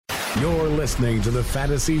You're listening to the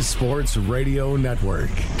Fantasy Sports Radio Network.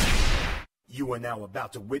 You are now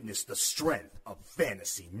about to witness the strength of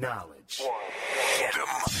fantasy knowledge. Get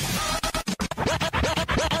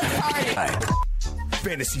 'em.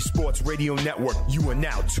 Fantasy Sports Radio Network. You are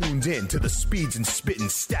now tuned in to the Speeds and Spittin'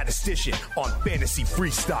 Statistician on Fantasy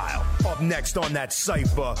Freestyle. Up next on that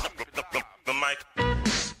cipher, The mic.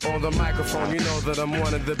 On the microphone, you know that I'm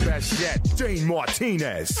one of the best yet. Dane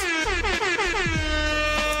Martinez.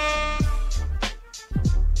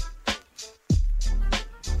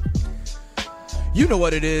 You know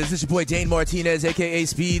what it is. It's your boy Dane Martinez, a.k.a.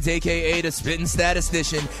 Speeds, a.k.a. the Spittin'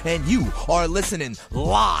 Statistician, and you are listening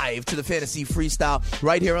live to the Fantasy Freestyle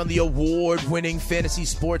right here on the award-winning Fantasy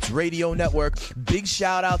Sports Radio Network. Big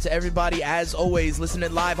shout-out to everybody, as always,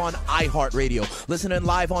 listening live on iHeartRadio, listening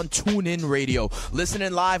live on TuneIn Radio,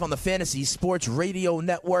 listening live on the Fantasy Sports Radio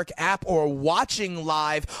Network app, or watching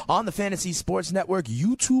live on the Fantasy Sports Network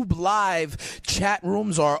YouTube Live. Chat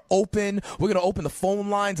rooms are open. We're going to open the phone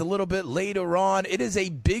lines a little bit later on. It is a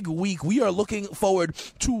big week. We are looking forward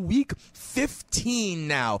to week 15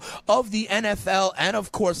 now of the NFL and,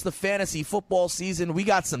 of course, the fantasy football season. We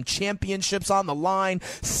got some championships on the line,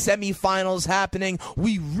 semifinals happening.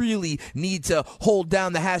 We really need to hold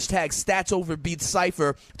down the hashtag StatsOverBeat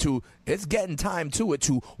Cypher to, it's getting time to it,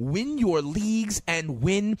 to win your leagues and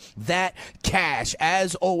win that cash.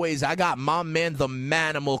 As always, I got my man, the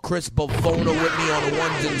Manimal, Chris Bavona, with me on the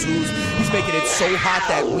ones and twos. He's making it so hot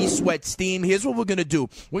that we sweat steam. Here's what we're going to do.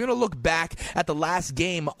 We're going to look back at the last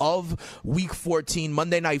game of Week 14,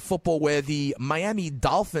 Monday Night Football, where the Miami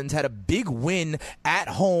Dolphins had a big win at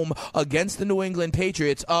home against the New England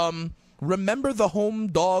Patriots. Remember the home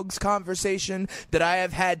dogs conversation that I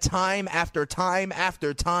have had time after time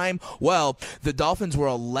after time? Well, the Dolphins were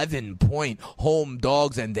 11-point home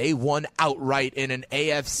dogs, and they won outright in an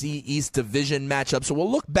AFC East division matchup. So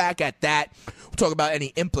we'll look back at that. We'll talk about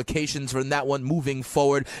any implications from that one moving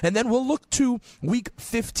forward. And then we'll look to Week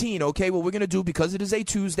 15, okay? What we're going to do, because it is a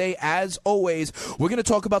Tuesday, as always, we're going to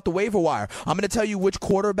talk about the waiver wire. I'm going to tell you which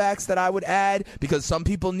quarterbacks that I would add, because some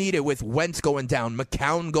people need it, with Wentz going down,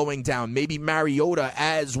 McCown going down, maybe Mariota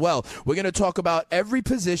as well. We're going to talk about every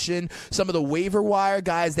position, some of the waiver wire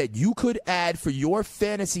guys that you could add for your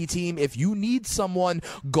fantasy team if you need someone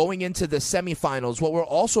going into the semifinals. What we're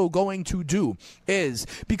also going to do is,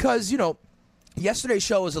 because, you know, yesterday's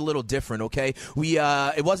show was a little different, okay?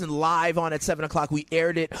 It wasn't live on at 7 o'clock. We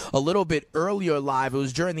aired it a little bit earlier live. It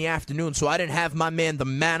was during the afternoon, so I didn't have my man, the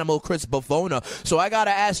Manimal, Chris Bavona. So I got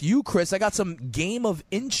to ask you, Chris, I got some Game of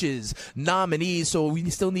Inches nominees, so we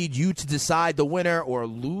still need you to decide the winner or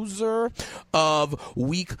loser of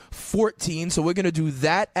Week 14. So we're going to do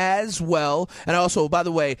that as well. And also, by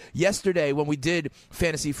the way, yesterday when we did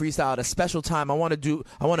Fantasy Freestyle at a special time, I want to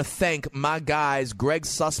thank my guys, Greg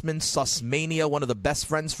Sussman, Sussmania, one of the best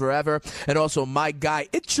friends forever, and also my guy,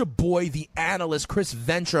 it's your boy, the analyst, Chris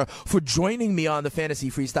Ventura, for joining me on the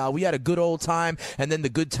Fantasy Freestyle. We had a good old time, and then the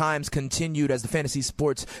good times continued as the Fantasy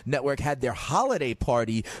Sports Network had their holiday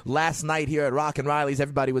party last night here at Rock and Riley's.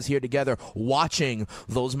 Everybody was here together watching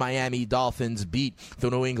those Miami Dolphins beat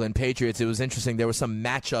the New England Patriots. It was interesting. There were some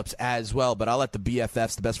matchups as well, but I'll let the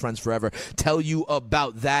BFFs, the best friends forever, tell you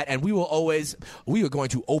about that. And we are going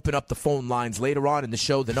to open up the phone lines later on in the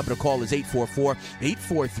show. The number to call is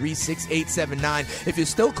 844-843-6879. If you're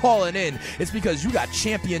still calling in, it's because you got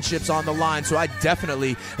championships on the line, so I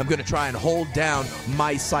definitely am going to try and hold down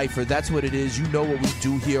my cipher. That's what it is. You know what we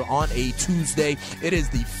do here on a Tuesday. It is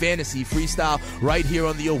the Fantasy Freestyle right here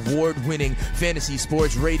on the award-winning Fantasy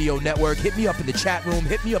Sports Radio Network. Hit me up in the chat room.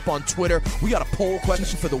 Hit me up on Twitter. We got a poll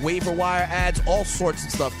question for the waiver wire ads, all sorts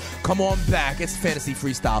of stuff. Come on back. It's Fantasy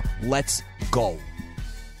Freestyle. Let's go.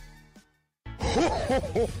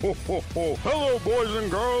 Hello, boys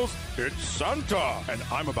and girls. It's Santa, and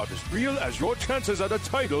I'm about as real as your chances at a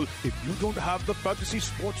title if you don't have the Fantasy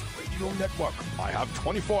Sports Radio Network. I have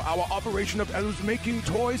 24-hour operation of elves making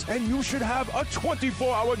toys, and you should have a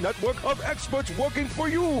 24-hour network of experts working for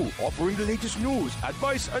you, offering the latest news,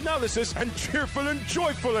 advice, analysis, and cheerful and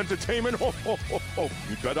joyful entertainment.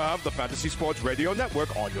 You'd better have the Fantasy Sports Radio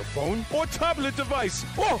Network on your phone or tablet device.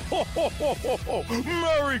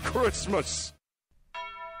 Merry Christmas!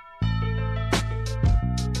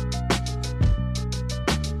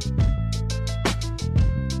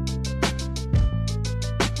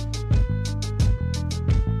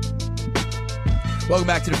 Welcome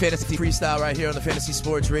back to the Fantasy Freestyle right here on the Fantasy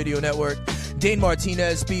Sports Radio Network. Dane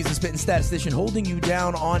Martinez, Speeds and Spittin' Statistician, holding you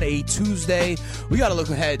down on a Tuesday. We got to look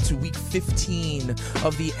ahead to week 15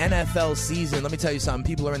 of the NFL season. Let me tell you something.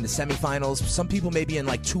 People are in the semifinals. Some people may be in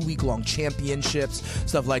like 2-week-long championships,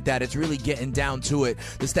 stuff like that. It's really getting down to it.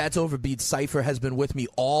 The Stats Overbeat Cypher has been with me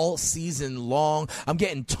all season long. I'm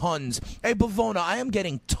getting tons. Hey, Bavona, I am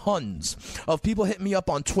getting tons of people hitting me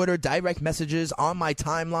up on Twitter, direct messages on my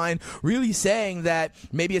timeline, really saying that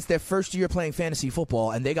maybe it's their first year playing fantasy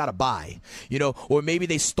football and they got to buy. Or maybe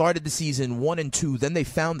they started the season 1-2, then they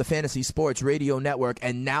found the Fantasy Sports Radio Network,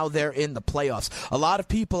 and now they're in the playoffs. A lot of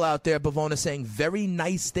people out there, Bavona, saying very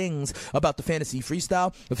nice things about the Fantasy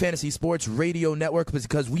Freestyle, the Fantasy Sports Radio Network,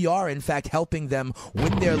 because we are, in fact, helping them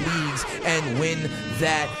win their leagues and win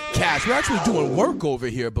that cash. We're actually doing work over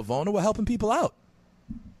here, Bavona. We're helping people out.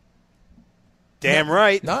 Damn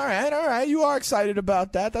right. All right. You are excited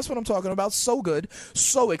about that. That's what I'm talking about. So good.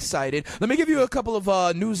 So excited. Let me give you a couple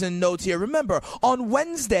of news and notes here. Remember, on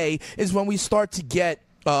Wednesday is when we start to get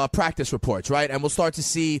practice reports, right? And we'll start to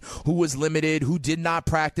see who was limited, who did not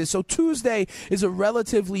practice. So Tuesday is a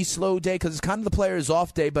relatively slow day because it's kind of the players'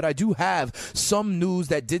 off day, but I do have some news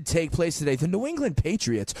that did take place today. The New England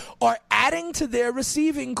Patriots are adding to their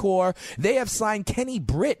receiving core. They have signed Kenny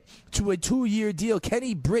Britt to a 2-year deal.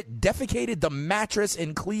 Kenny Britt defecated the mattress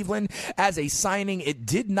in Cleveland as a signing. It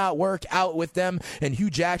did not work out with them. And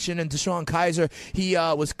Hugh Jackson and DeShone Kizer, he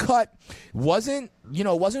was cut, wasn't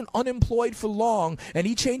unemployed for long, and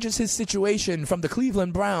he changes his situation from the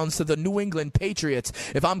Cleveland Browns to the New England Patriots.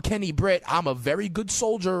 If I'm Kenny Britt, I'm a very good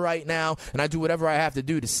soldier right now, and I do whatever I have to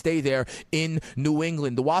do to stay there in New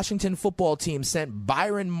England. The Washington football team sent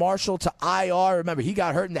Byron Marshall to IR. Remember, he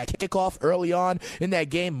got hurt in that kickoff early on in that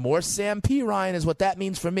game. More Sam P. Ryan is what that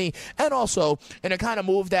means for me. And also, in a kind of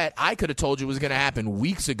move that I could have told you was going to happen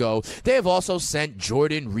weeks ago, they have also sent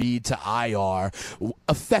Jordan Reed to IR,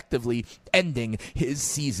 effectively ending his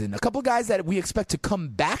season. A couple guys that we expect to come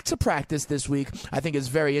back to practice this week I think is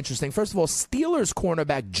very interesting. First of all, Steelers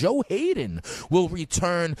cornerback Joe Hayden will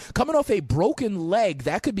return coming off a broken leg.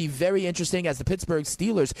 That could be very interesting as the Pittsburgh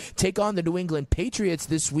Steelers take on the New England Patriots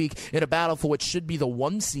this week in a battle for what should be the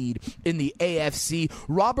 1 seed in the AFC.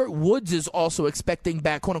 Robert Woods is also expecting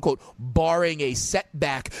back, quote unquote, barring a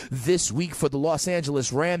setback this week for the Los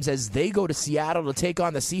Angeles Rams as they go to Seattle to take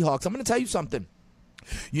on the Seahawks. I'm going to tell you something.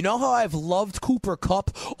 You know how I've loved Cooper Kupp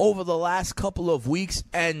over the last couple of weeks,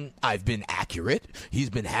 and I've been accurate. He's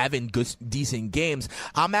been having good, decent games.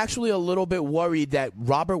 I'm actually a little bit worried that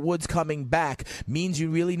Robert Woods coming back means you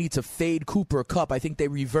really need to fade Cooper Kupp. I think they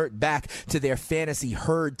revert back to their fantasy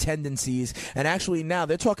herd tendencies, and actually now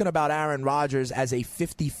they're talking about Aaron Rodgers as a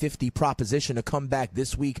 50-50 proposition to come back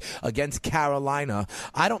this week against Carolina.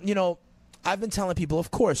 I've been telling people, of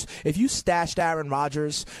course, if you stashed Aaron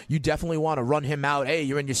Rodgers, you definitely want to run him out. Hey,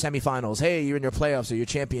 you're in your semifinals. Hey, you're in your playoffs or your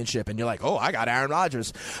championship. And you're like, oh, I got Aaron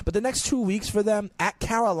Rodgers. But the next 2 weeks for them at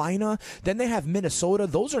Carolina, then they have Minnesota.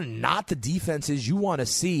 Those are not the defenses you want to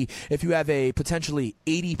see if you have a potentially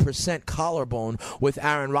 80% collarbone with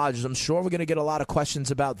Aaron Rodgers. I'm sure we're going to get a lot of questions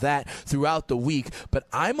about that throughout the week. But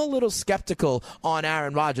I'm a little skeptical on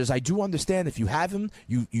Aaron Rodgers. I do understand if you have him,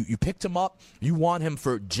 you picked him up, you want him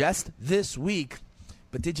for just this week.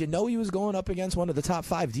 But did you know he was going up against one of the top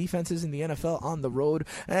 5 defenses in the NFL on the road?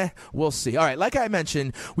 We'll see. All right, like I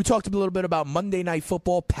mentioned, we talked a little bit about Monday Night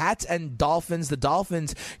Football, Pats and Dolphins. The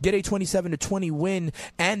Dolphins get a 27-20 win,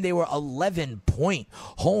 and they were 11-point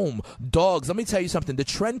home dogs. Let me tell you something. The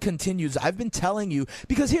trend continues. I've been telling you,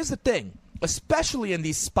 because here's the thing. Especially in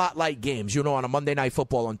these spotlight games, on a Monday Night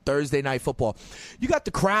Football, on Thursday Night Football, you got the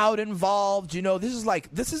crowd involved.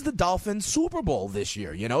 This is the Dolphins Super Bowl this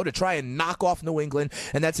year, to try and knock off New England,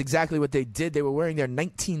 and that's exactly what they did. They were wearing their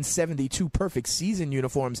 1972 perfect season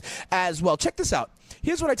uniforms as well. Check this out.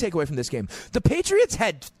 Here's what I take away from this game. The Patriots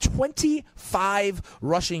had 25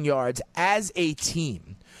 rushing yards as a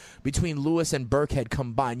team between Lewis and Burkhead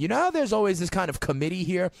combined. You know how there's always this kind of committee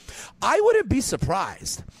here? I wouldn't be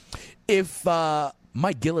surprised if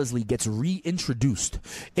Mike Gillislee gets reintroduced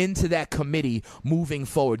into that committee moving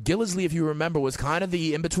forward. Gillislee, if you remember, was kind of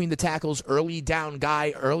the in-between-the-tackles early down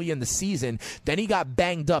guy early in the season. Then he got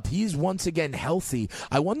banged up. He's once again healthy.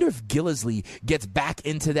 I wonder if Gillislee gets back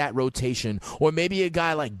into that rotation, or maybe a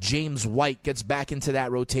guy like James White gets back into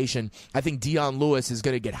that rotation. I think Dion Lewis is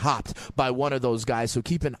going to get hopped by one of those guys, so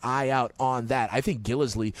keep an eye out on that. I think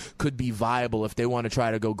Gillislee could be viable if they want to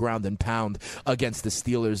try to go ground and pound against the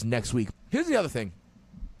Steelers next week. Here's the other thing.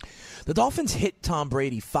 The Dolphins hit Tom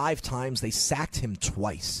Brady 5 times. They sacked him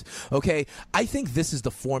twice. Okay? I think this is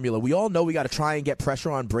the formula. We all know we got to try and get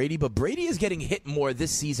pressure on Brady, but Brady is getting hit more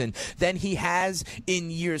this season than he has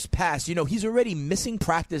in years past. You know, he's already missing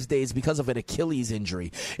practice days because of an Achilles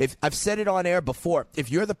injury. If I've said it on air before,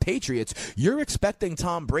 if you're the Patriots, you're expecting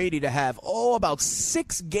Tom Brady to have, about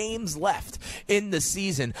 6 games left in the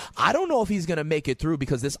season. I don't know if he's going to make it through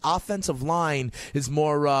because this offensive line is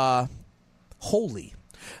more holy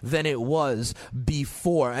than it was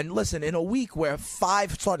before. And listen, in a week where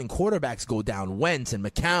 5 starting quarterbacks go down, Wentz and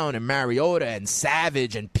McCown and Mariota and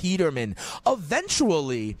Savage and Peterman,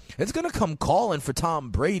 eventually it's going to come calling for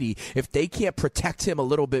Tom Brady if they can't protect him a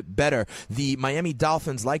little bit better. The Miami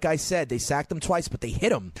Dolphins, like I said, they sacked him twice, but they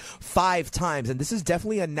hit him 5 times. And this is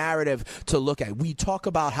definitely a narrative to look at. We talk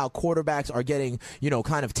about how quarterbacks are getting,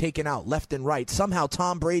 kind of taken out left and right. Somehow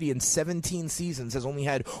Tom Brady in 17 seasons has only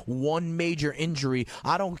had 1 major injury.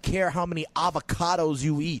 I don't care how many avocados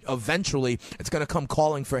you eat. Eventually, it's going to come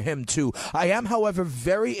calling for him, too. I am, however,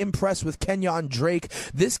 very impressed with Kenyon Drake.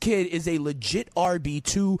 This kid is a legit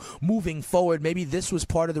RB2 moving forward. Maybe this was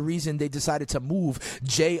part of the reason they decided to move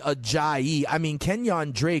Jay Ajayi. I mean,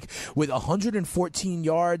 Kenyon Drake with 114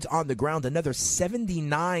 yards on the ground, another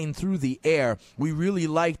 79 through the air. We really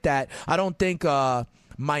like that. I don't think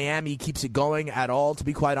Miami keeps it going at all, to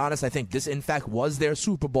be quite honest. I think this, in fact, was their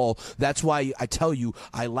Super Bowl. That's why I tell you,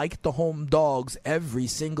 I like the home dogs every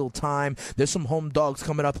single time. There's some home dogs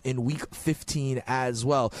coming up in Week 15 as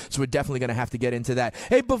well, so we're definitely going to have to get into that.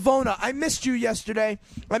 Hey, Bavona, I missed you yesterday.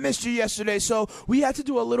 So we had to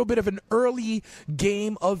do a little bit of an early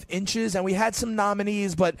game of inches, and we had some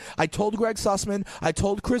nominees, but I told Greg Sussman, I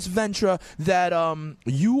told Chris Ventura that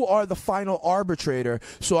you are the final arbitrator,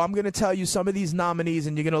 so I'm going to tell you some of these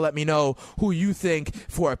nominees, and you're going to let me know who you think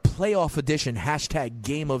for a playoff edition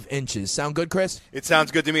 #Game of Inches. Sound good, Chris? It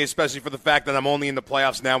sounds good to me, especially for the fact that I'm only in the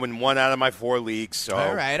playoffs now in 1 out of my 4 leagues. So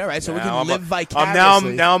all right. So we can live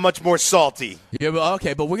vicariously. Now I'm much more salty. Yeah,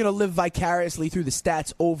 okay, but we're going to live vicariously through the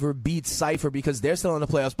Stats Over Beats Cypher because they're still in the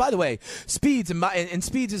playoffs. By the way, Speeds in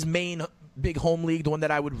Speeds' main big home league, the one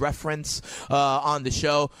that I would reference on the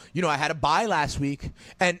show, I had a bye last week,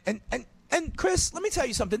 and Chris, let me tell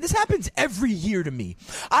you something. This happens every year to me.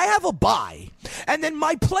 I have a bye, and then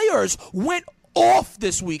my players went off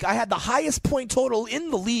this week. I had the highest point total in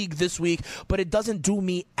the league this week, but it doesn't do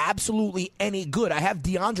me absolutely any good. I have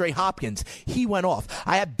DeAndre Hopkins. He went off.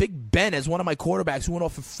 I have Big Ben as one of my quarterbacks who went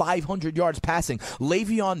off for 500 yards passing.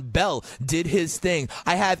 Le'Veon Bell did his thing.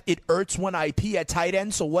 I have It Ertz 1IP at tight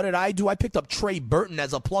end, so what did I do? I picked up Trey Burton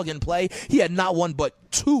as a plug and play. He had not 1 but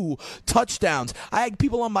 2 touchdowns. I had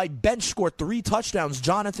people on my bench score 3 touchdowns.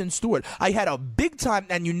 Jonathan Stewart. I had a big time,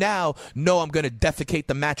 and you now know I'm going to defecate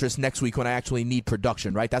the mattress next week when I actually need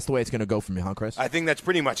production, right? That's the way it's going to go for me, huh, Chris? I think that's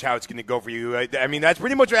pretty much how it's going to go for you. I mean, that's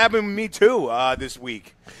pretty much what happened with me, too, this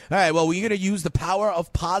week. All right, well, we're going to use the power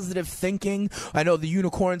of positive thinking. I know the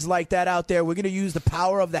unicorns like that out there. We're going to use the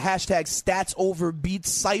power of the #Stats Over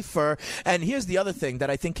Beats Cypher. And here's the other thing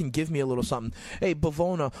that I think can give me a little something. Hey,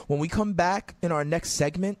 Bavona, when we come back in our next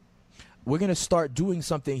segment, we're going to start doing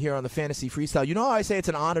something here on the Fantasy Freestyle. You know how I say it's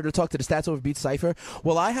an honor to talk to the Stats Over Beats Cypher?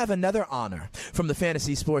 Well, I have another honor from the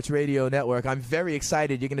Fantasy Sports Radio Network. I'm very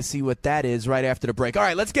excited. You're going to see what that is right after the break. All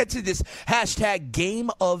right, let's get to this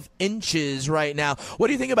 #Game of Inches right now. What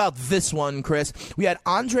do you think about this one, Chris? We had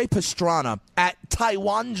Andre Pastrana at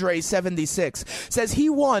Taiwandre76. Says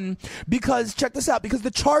he won because, check this out, because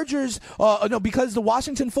the because the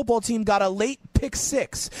Washington football team got a late pick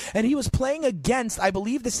 6. And he was playing against, I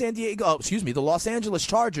believe, the Los Angeles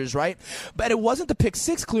Chargers, right? But it wasn't the pick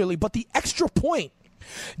 6, clearly, but the extra point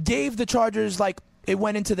gave the Chargers, it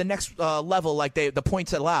went into the next level, the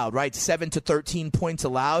points allowed, right? 7 to 13 points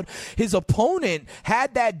allowed. His opponent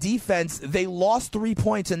had that defense. They lost 3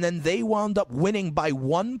 points, and then they wound up winning by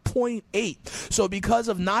 1.8. So because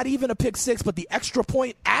of not even a pick 6, but the extra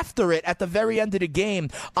point after it at the very end of the game,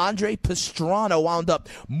 Andre Pastrana wound up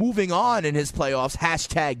moving on in his playoffs.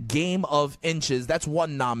 #Game of Inches. That's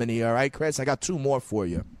one nominee, all right, Chris? I got 2 more for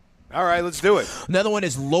you. All right, let's do it. Another one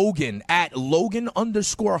is Logan at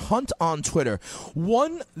Logan_Hunt on Twitter.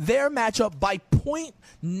 Won their matchup by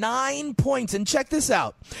 0.9 points. And check this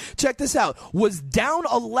out. Was down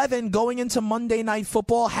 11 going into Monday Night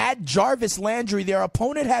Football. Had Jarvis Landry. Their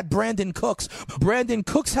opponent had Brandon Cooks. Brandon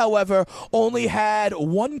Cooks, however, only had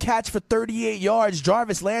 1 catch for 38 yards.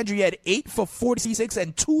 Jarvis Landry had 8 for 46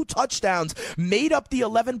 and 2 touchdowns. Made up the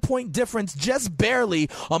 11-point difference just barely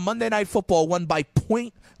on Monday Night Football. Won by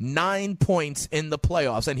 0.9 9 points in the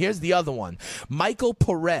playoffs. And here's the other one. Michael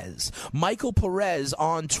Perez. Michael Perez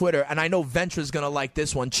on Twitter, and I know Ventra's going to like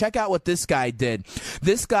this one. Check out what this guy did.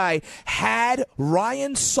 This guy had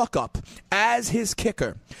Ryan Suckup as his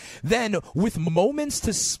kicker. Then, with moments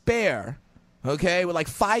to spare, okay, with like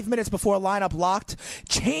 5 minutes before lineup locked,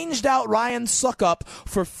 changed out Ryan Suckup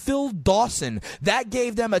for Phil Dawson. That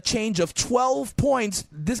gave them a change of 12 points.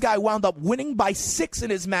 This guy wound up winning by 6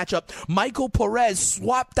 in his matchup. Michael Perez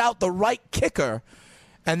swapped out the right kicker,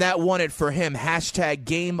 and that won it for him. Hashtag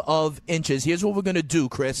game of inches. Here's what we're going to do,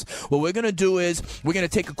 Chris. What we're going to do is we're going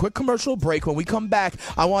to take a quick commercial break. When we come back,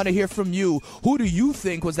 I want to hear from you. Who do you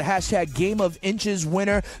think was the hashtag game of inches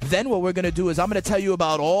winner? Then what we're going to do is I'm going to tell you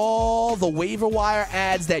about all the waiver wire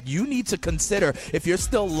ads that you need to consider if you're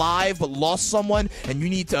still live but lost someone and you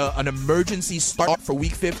need an emergency start for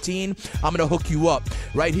week 15. I'm going to hook you up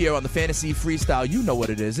right here on the Fantasy Freestyle. You know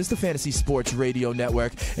what it is. It's the Fantasy Sports Radio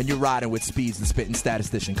Network, and you're riding with Speeds and Spitting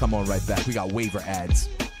Statistician. Come on right back. We got waiver ads.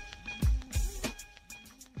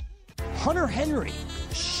 Hunter Henry,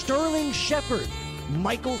 Sterling Shepard,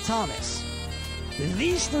 Michael Thomas.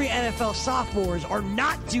 These 3 NFL sophomores are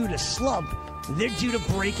not due to slump. They're due to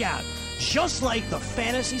break out, just like the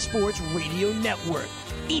Fantasy Sports Radio Network.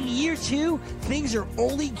 In year 2, things are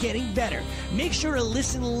only getting better. Make sure to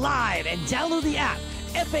listen live and download the app.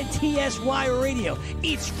 FNTSY Radio.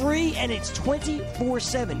 It's free and it's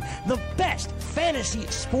 24/7. The best fantasy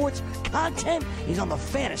sports content is on the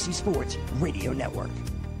Fantasy Sports Radio Network.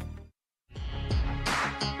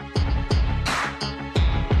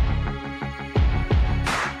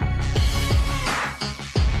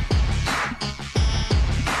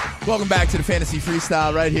 Welcome back to the Fantasy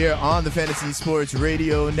Freestyle right here on the Fantasy Sports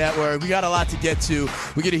Radio Network. We got a lot to get to.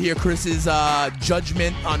 We're going to hear Chris's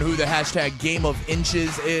judgment on who the hashtag game of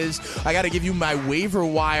inches is. I got to give you my waiver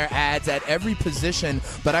wire ads at every position,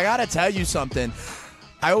 but I got to tell you something.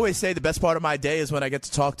 I always say the best part of my day is when I get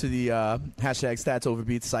to talk to the hashtag Stats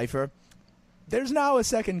Overbeat Cypher. There's now a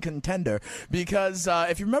second contender because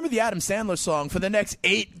if you remember the Adam Sandler song, for the next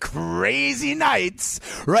 8 crazy nights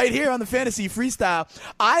right here on the Fantasy Freestyle,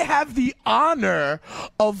 I have the honor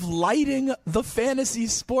of lighting the Fantasy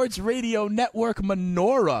Sports Radio Network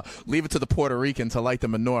menorah. Leave it to the Puerto Rican to light the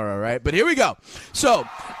menorah, right? But here we go. So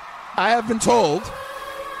I have been told.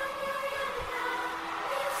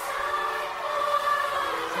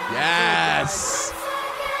 Yes.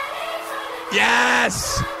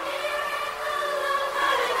 Yes.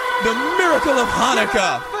 The miracle of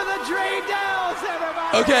Hanukkah. For the Dre Downs,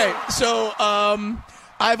 everybody. Okay, so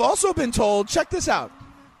I've also been told, check this out.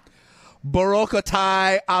 Baruch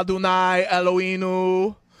atah Adonai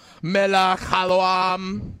Eloheinu melech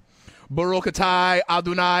haolam. Baruch atah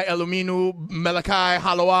Adonai Eloheinu melech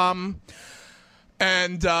haolam.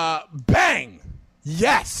 And bang!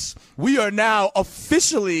 Yes, we are now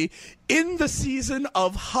officially in the season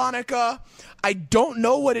of Hanukkah. I don't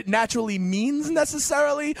know what it naturally means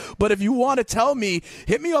necessarily, but if you want to tell me,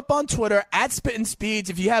 hit me up on Twitter at Spittin'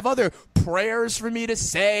 Speeds. If you have other prayers for me to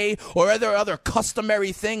say or other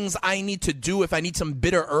customary things I need to do, if I need some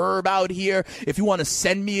bitter herb out here, if you want to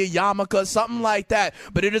send me a yarmulke, something like that.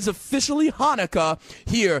 But it is officially Hanukkah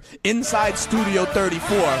here inside Studio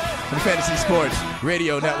 34 on the Fantasy Sports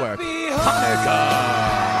Radio Network. Hanukkah!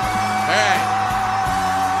 All right.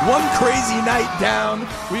 One crazy night down.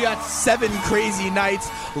 We got 7 crazy nights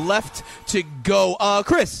left to go.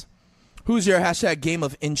 Chris, who's your hashtag game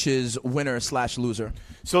of inches winner / loser?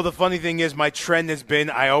 So the funny thing is, my trend has been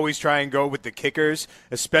I always try and go with the kickers,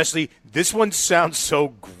 especially this one sounds so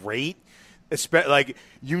great. Like,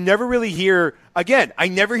 you never really hear, again, I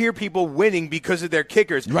never hear people winning because of their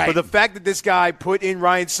kickers. Right. But the fact that this guy put in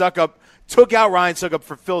Ryan Suckup, took out Ryan Suckup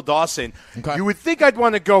for Phil Dawson, okay, you would think I'd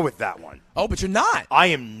want to go with that one. Oh, but you're not. I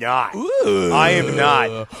am not. Ooh. I am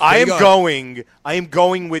not. I am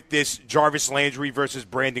going with this Jarvis Landry versus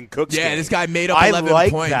Brandon Cooks game. This guy made up 11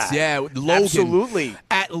 points. That. Yeah, Logan. Absolutely.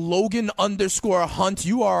 At Logan_Hunt,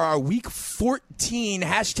 you are our Week 14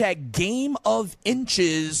 hashtag game of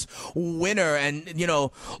inches winner. And, you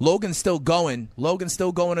know, Logan's still going. Logan's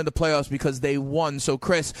still going in the playoffs because they won. So,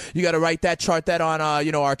 Chris, you got to write that, chart that on,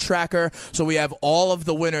 our tracker. So we have all of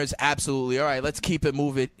the winners. Absolutely. All right, let's keep it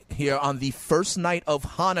moving here on the first night of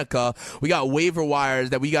Hanukkah. We got waiver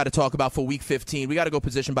wires that we got to talk about for Week 15. We got to go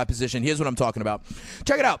position by position. Here's what I'm talking about.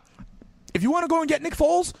 Check it out. If you want to go and get Nick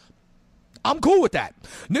Foles, I'm cool with that.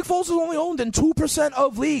 Nick Foles is only owned in 2%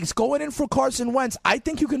 of leagues. Going in for Carson Wentz, I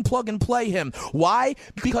think you can plug and play him. Why?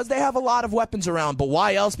 Because they have a lot of weapons around. But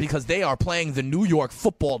why else? Because they are playing the New York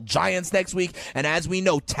Football Giants next week. And as we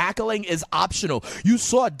know, tackling is optional. You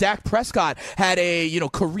saw Dak Prescott had a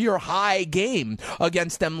career high game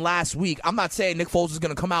against them last week. I'm not saying Nick Foles is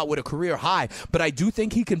going to come out with a career high, but I do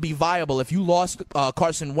think he can be viable. If you lost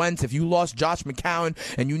Carson Wentz, if you lost Josh McCown,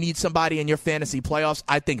 and you need somebody in your fantasy playoffs,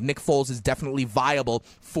 I think Nick Foles is definitely viable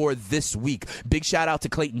for this week. Big shout out to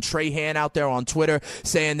Clayton Trahan out there on Twitter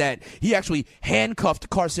saying that he actually handcuffed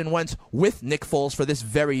Carson Wentz with Nick Foles for this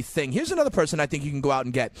very thing. Here's another person I think you can go out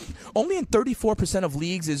and get. Only in 34% of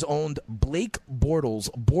leagues is owned Blake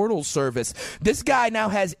Bortles service. This guy now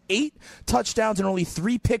has 8 touchdowns and only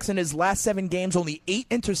 3 picks in his last 7 games, only 8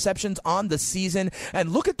 interceptions on the season.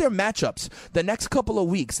 And look at their matchups. The next couple of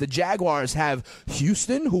weeks, the Jaguars have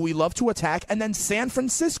Houston, who we love to attack, and then San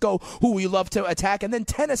Francisco, who we love to attack, and then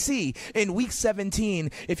Tennessee in Week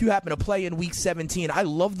 17, if you happen to play in Week 17. I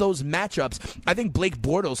love those matchups. I think Blake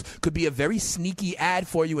Bortles could be a very sneaky ad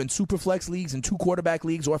for you in Superflex leagues and 2-quarterback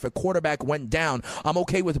leagues, or if a quarterback went down. I'm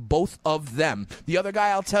okay with both of them. The other guy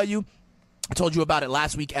I'll tell you, I told you about it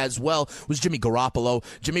last week as well, was Jimmy Garoppolo.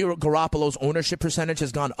 Jimmy Garoppolo's ownership percentage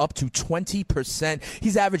has gone up to 20%.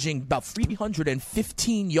 He's averaging about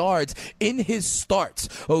 315 yards in his starts,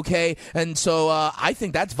 okay? And so I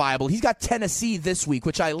think that's viable. He's got Tennessee this week,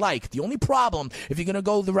 which I like. The only problem, if you're going to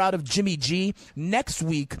go the route of Jimmy G, next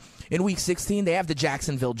week in Week 16, they have the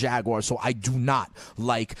Jacksonville Jaguars, so I do not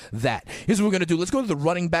like that. Here's what we're going to do. Let's go to the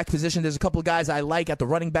running back position. There's a couple of guys I like at the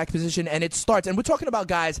running back position, and it starts, and we're talking about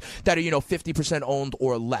guys that are, 50% owned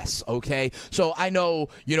or less, okay? So I know,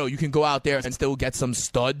 you can go out there and still get some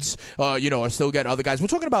studs, or still get other guys. We're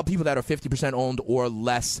talking about people that are 50% owned or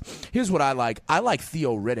less. Here's what I like. I like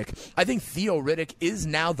Theo Riddick. I think Theo Riddick is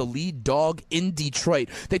now the lead dog in Detroit.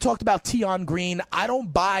 They talked about Tion Green. I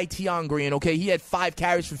don't buy Tion Green, okay? He had 5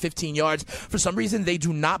 carries for 15 yards. For some reason, they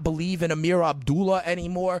do not believe in Amir Abdullah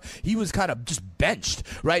anymore. He was kind of just benched,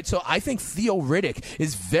 right? So I think Theo Riddick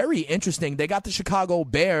is very interesting. They got the Chicago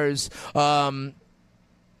Bears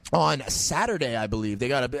on Saturday, I believe. They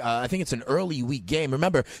got I think it's an early week game.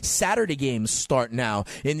 Remember, Saturday games start now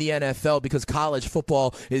in the NFL because college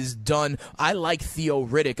football is done. I like Theo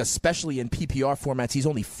Riddick, especially in PPR formats. He's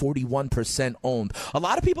only 41% owned. A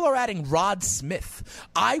lot of people are adding Rod Smith.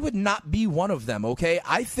 I would not be one of them, okay?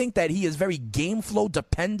 I think that he is very game flow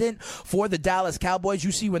dependent for the Dallas Cowboys.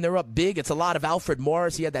 You see when they're up big, it's a lot of Alfred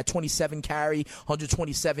Morris. He had that 27-carry,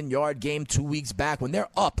 127-yard game 2 weeks back. When they're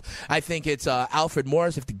up, I think it's Alfred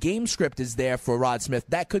Morris. If the game script is there for Rod Smith,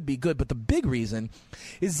 that could be good. But the big reason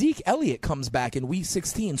is Zeke Elliott comes back in Week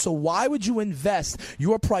 16. So why would you invest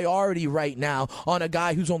your priority right now on a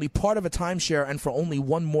guy who's only part of a timeshare and for only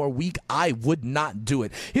one more week? I would not do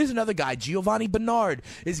it. Here's another guy. Giovanni Bernard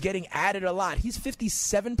is getting added a lot. He's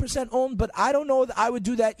 57% owned, but I don't know that I would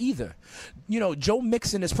do that either. Joe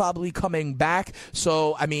Mixon is probably coming back.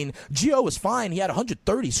 So, Gio was fine. He had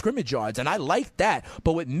 130 scrimmage yards, and I like that.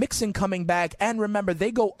 But with Mixon coming back, and remember,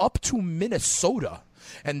 they go up to Minnesota.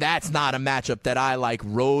 And that's not a matchup that I like.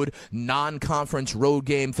 Non-conference road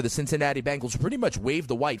game for the Cincinnati Bengals. Pretty much waved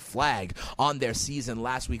the white flag on their season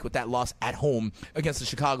last week with that loss at home against the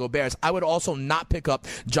Chicago Bears. I would also not pick up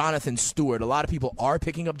Jonathan Stewart. A lot of people are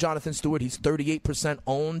picking up Jonathan Stewart. He's 38%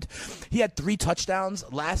 owned. He had 3 touchdowns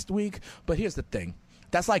last week. But here's the thing.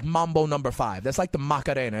 That's like Mambo number 5. That's like the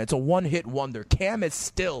Macarena. It's a one-hit wonder. Cam is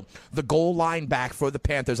still the goal line back for the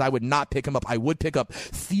Panthers. I would not pick him up. I would pick up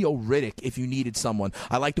Theo Riddick if you needed someone.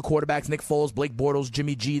 I like the quarterbacks, Nick Foles, Blake Bortles,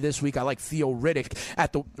 Jimmy G this week. I like Theo Riddick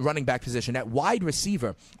at the running back position. At wide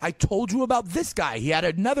receiver, I told you about this guy. He had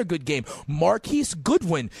another good game. Marquise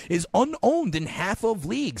Goodwin is unowned in half of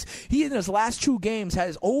leagues. He, in his last 2 games,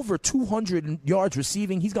 has over 200 yards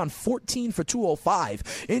receiving. He's gone 14 for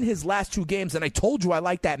 205 in his last 2 games, and I told you I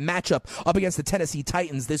like that matchup up against the Tennessee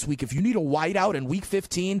Titans this week. If you need a wideout in Week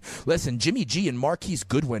 15, listen, Jimmy G and Marquise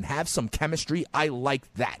Goodwin have some chemistry. I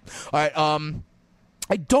like that. All right,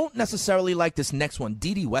 I don't necessarily like this next one,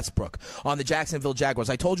 Dede Westbrook on the Jacksonville Jaguars.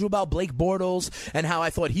 I told you about Blake Bortles and how I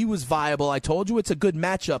thought he was viable. I told you it's a good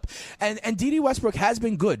matchup. And Dede Westbrook has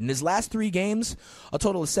been good. In his last 3 games, a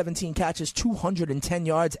total of 17 catches, 210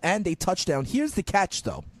 yards, and a touchdown. Here's the catch,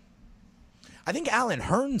 though. I think Allen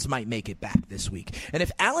Hurns might make it back this week. And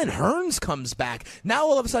if Allen Hurns comes back, now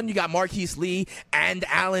all of a sudden you got Marquise Lee and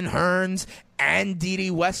Allen Hurns and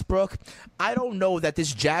Dede Westbrook, I don't know that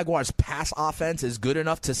this Jaguars pass offense is good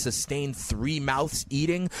enough to sustain 3 mouths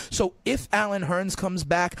eating. So if Allen Hurns comes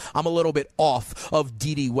back, I'm a little bit off of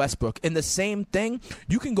Dede Westbrook. In the same thing,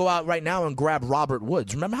 you can go out right now and grab Robert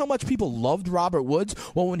Woods. Remember how much people loved Robert Woods?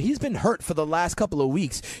 Well, when he's been hurt for the last couple of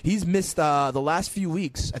weeks, he's missed the last few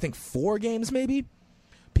weeks, I think 4 games maybe.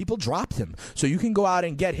 People dropped him. So you can go out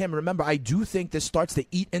and get him. Remember, I do think this starts to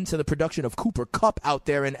eat into the production of Cooper Kupp out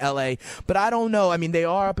there in L.A., but I don't know. I mean, they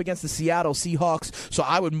are up against the Seattle Seahawks, so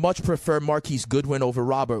I would much prefer Marquise Goodwin over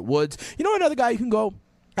Robert Woods. You know another guy you can go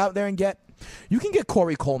out there and get? You can get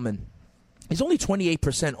Corey Coleman. He's only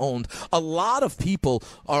 28% owned. A lot of people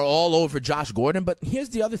are all over Josh Gordon, but here's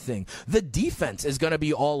the other thing. The defense is going to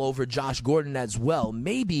be all over Josh Gordon as well.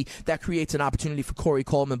 Maybe that creates an opportunity for Corey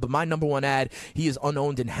Coleman, but my number one ad, he is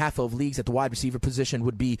unowned in half of leagues at the wide receiver position,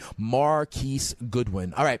 would be Marquise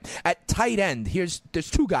Goodwin. All right, at tight end, there's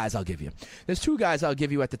 2 guys I'll give you. There's 2 guys I'll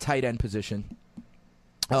give you at the tight end position.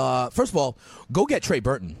 First of all, go get Trey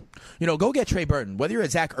Burton. Go get Trey Burton, whether you're a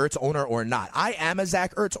Zach Ertz owner or not. I am a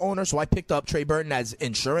Zach Ertz owner, so I picked up Trey Burton as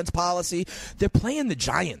insurance policy. They're playing the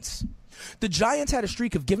Giants. The Giants had a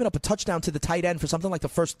streak of giving up a touchdown to the tight end for something like the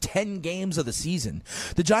first 10 games of the season.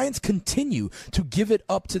 The Giants continue to give it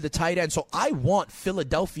up to the tight end, so I want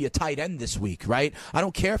Philadelphia tight end this week, right? I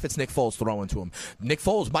don't care if it's Nick Foles throwing to him. Nick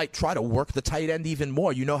Foles might try to work the tight end even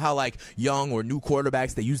more. You know how, like, young or new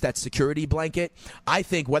quarterbacks, they use that security blanket? I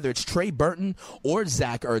think whether it's Trey Burton or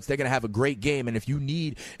Zach Ertz, they're going to have a great game, and if you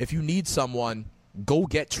need someone, go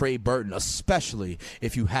get Trey Burton, especially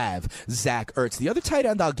if you have Zach Ertz. The other tight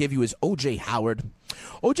end I'll give you is O.J. Howard.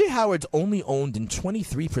 O.J. Howard's only owned in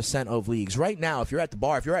 23% of leagues. Right now, if you're at the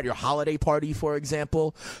bar, if you're at your holiday party, for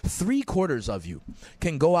example, 3/4 of you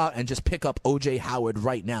can go out and just pick up O.J. Howard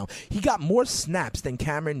right now. He got more snaps than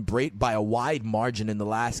Cameron Brate by a wide margin in the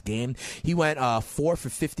last game. He went 4 for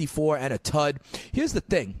 54 and a tud. Here's the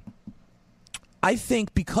thing. I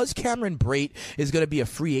think because Cameron Brate is going to be a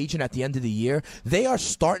free agent at the end of the year, they are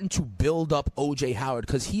starting to build up O.J. Howard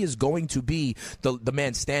because he is going to be the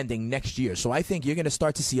man standing next year. So I think you're going to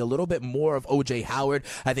start to see a little bit more of O.J. Howard.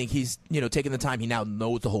 I think he's taking the time. He now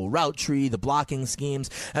knows the whole route tree, the blocking schemes.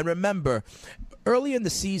 And remember, early in the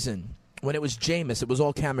season, when it was Jameis, it was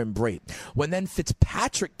all Cameron Brate. When then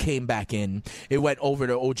Fitzpatrick came back in, it went over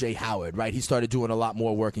to O.J. Howard, right? He started doing a lot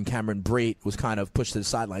more work, and Cameron Brate was kind of pushed to the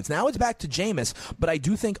sidelines. Now it's back to Jameis, but I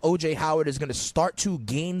do think O.J. Howard is going to start to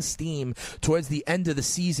gain steam towards the end of the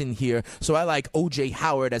season here. So I like O.J.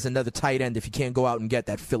 Howard as another tight end if you can't go out and get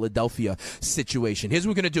that Philadelphia situation. Here's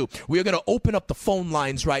what we're going to do. We are going to open up the phone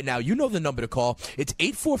lines right now. You know the number to call. It's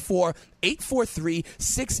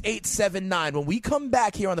 844-843-6879. When we come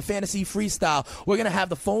back here on the Fantasy Freestyle, we're going to have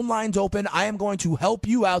the phone lines open. I am going to help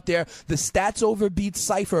you out there. The Stats Over Beats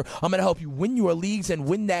Cypher. I'm going to help you win your leagues and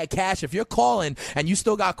win that cash. If you're calling and you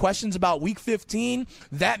still got questions about Week 15,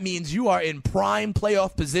 that means you are in prime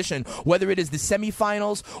playoff position, whether it is the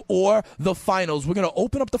semifinals or the finals. We're going to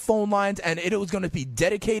open up the phone lines, and it is going to be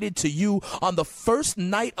dedicated to you on the first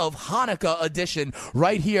night of Hanukkah edition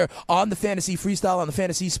right here on the Fantasy Freestyle on the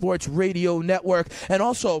Fantasy Sports Radio Network. And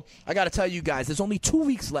also, I got to tell you guys, there's only 2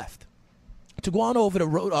 weeks left to go on over to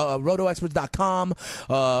rotoexperts.com,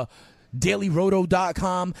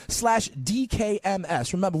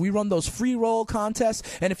 dailyroto.com/DKMS. Remember, we run those free roll contests,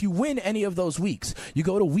 and if you win any of those weeks, you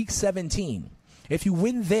go to week 17. If you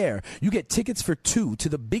win there, you get tickets for 2 to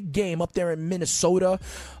the big game up there in Minnesota.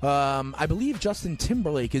 I believe Justin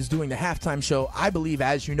Timberlake is doing the halftime show. I believe,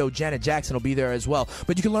 as you know, Janet Jackson will be there as well.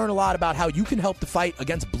 But you can learn a lot about how you can help the fight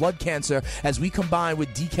against blood cancer as we combine with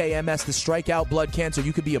DKMS to strike out blood cancer.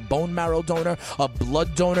 You could be a bone marrow donor, a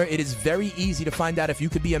blood donor. It is very easy to find out if you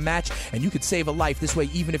could be a match, and you could save a life. This way,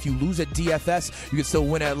 even if you lose at DFS, you can still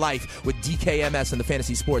win at life with DKMS and the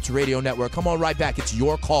Fantasy Sports Radio Network. Come on right back. It's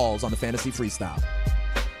your calls on the Fantasy Freestyle.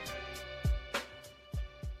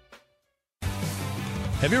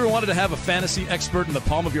 Have you ever wanted to have a fantasy expert in the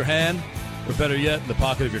palm of your hand? Or better yet, in the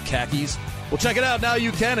pocket of your khakis? Well, check it out. Now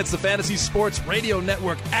you can. It's the Fantasy Sports Radio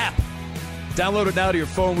Network app. Download it now to your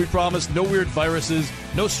phone. We promise no weird viruses,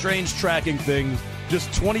 no strange tracking things.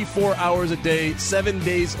 Just 24 hours a day, 7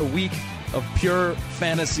 days a week of pure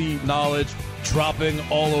fantasy knowledge dropping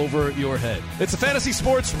all over your head. It's the Fantasy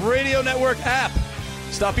Sports Radio Network app.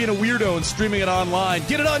 Stop being a weirdo and streaming it online.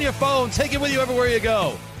 Get it on your phone. Take it with you everywhere you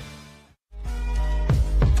go.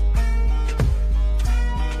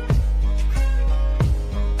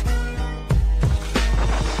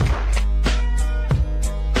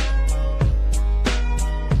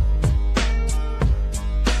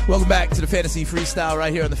 Welcome back to the Fantasy Freestyle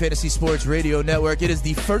right here on the Fantasy Sports Radio Network. It is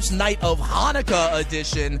the first night of Hanukkah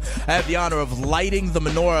edition. I have the honor of lighting the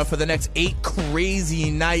menorah for the next 8 crazy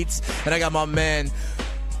nights. And I got my man,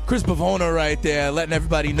 Chris Pavona, right there, letting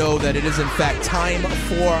everybody know that it is, in fact, time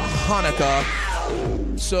for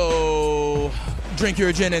Hanukkah. So drink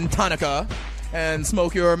your gin and tonica and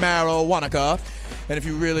smoke your marijuana. And if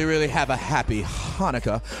you really, really have a happy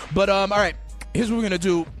Hanukkah. But, all right, here's what we're going to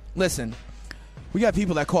do. Listen. We got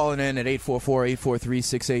people that calling in at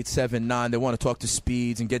 844-843-6879. They want to talk to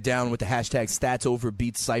Speeds and get down with the hashtag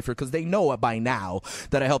StatsOverBeatCypher because they know by now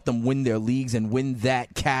that I help them win their leagues and win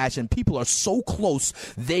that cash. And people are so close,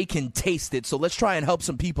 they can taste it. So let's try and help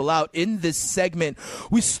some people out in this segment.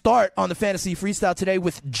 We start on the Fantasy Freestyle today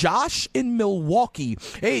with Josh in Milwaukee.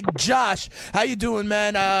 Hey, Josh, how you doing,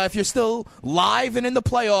 man? If you're still live and in the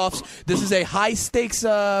playoffs, this is a high-stakes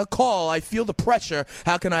call. I feel the pressure.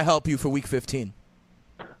 How can I help you for Week 15?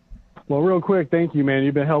 Well, real quick, thank you, man.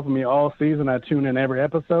 You've been helping me all season. I tune in every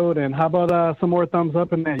episode. And how about some more thumbs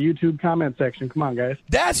up in that YouTube comment section? Come on, guys.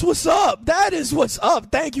 That's what's up. That is what's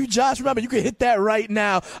up. Thank you, Josh. Remember, you can hit that right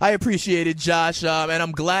now. I appreciate it, Josh. And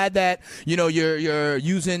I'm glad that, you're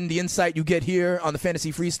using the insight you get here on the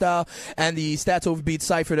Fantasy Freestyle and the Stats Overbeat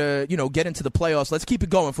Cypher to, get into the playoffs. Let's keep it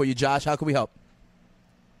going for you, Josh. How can we help?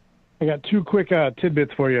 I got 2 quick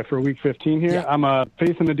tidbits for you for Week 15 here. Yeah. I'm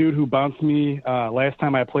facing a dude who bounced me last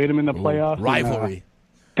time I played him in the playoffs. Rivalry.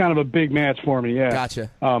 Kind of a big match for me, yeah. Gotcha.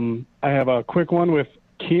 I have a quick one with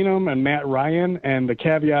Keenum and Matt Ryan, and the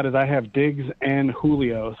caveat is I have Diggs and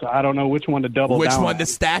Julio, so I don't know which one to double down. Which one to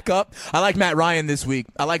stack up? I like Matt Ryan this week.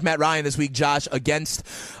 Josh, against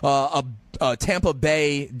a Tampa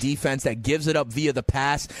Bay defense that gives it up via the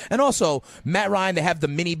pass. And also, Matt Ryan, they have the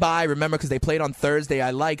mini bye, remember, because they played on Thursday. I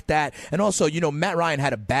like that. And also, Matt Ryan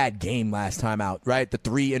had a bad game last time out, right? The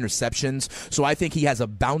 3 interceptions. So I think he has a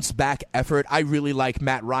bounce-back effort. I really like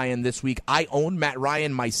Matt Ryan this week. I own Matt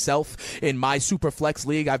Ryan myself in my Superflex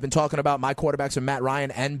League. I've been talking about my quarterbacks are Matt Ryan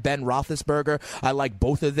and Ben Roethlisberger. I like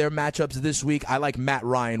both of their matchups this week. I like Matt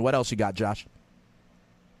Ryan. What else you got, Josh?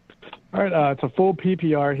 All right, it's a full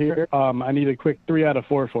PPR here. I need a quick 3 out of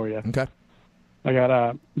 4 for you. Okay. I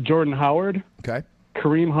got Jordan Howard. Okay.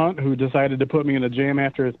 Kareem Hunt, who decided to put me in a jam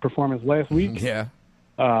after his performance last week. Yeah.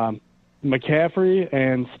 McCaffrey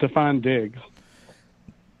and Stephon Diggs.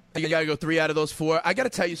 You got to go 3 out of those 4. I got to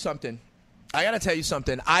tell you something.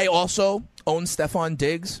 I also own Stephon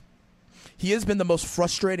Diggs. He has been the most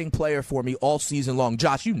frustrating player for me all season long.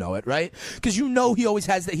 Josh, you know it, right? Because he always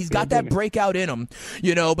has that. He's got that breakout in him,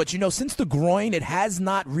 but since the groin, it has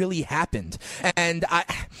not really happened. And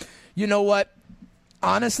you know what?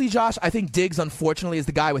 Honestly, Josh, I think Diggs, unfortunately, is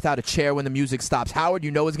the guy without a chair when the music stops. Howard,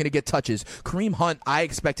 is going to get touches. Kareem Hunt, I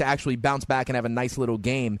expect to actually bounce back and have a nice little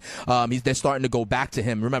game. They're starting to go back to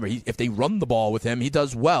him. Remember, if they run the ball with him, he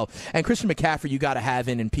does well. And Christian McCaffrey, you got to have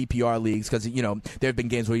in PPR leagues because, there have been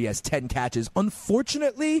games where he has 10 catches.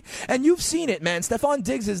 Unfortunately, and you've seen it, man, Stephon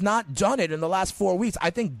Diggs has not done it in the last 4 weeks. I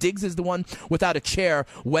think Diggs is the one without a chair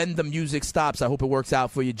when the music stops. I hope it works out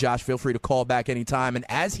for you, Josh. Feel free to call back anytime. And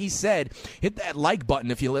as he said, hit that like button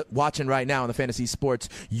if you're watching right now on the Fantasy Sports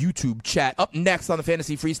YouTube chat. Up next on the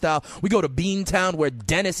Fantasy Freestyle, we go to Beantown where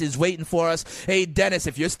Dennis is waiting for us. Hey, Dennis,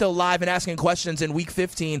 if you're still live and asking questions in Week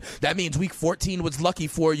 15, that means Week 14 was lucky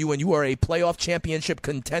for you and you are a playoff championship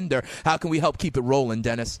contender. How can we help keep it rolling,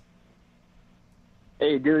 Dennis?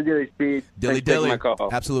 Hey, Dilly Speed. Dilly.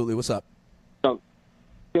 Absolutely. What's up? So,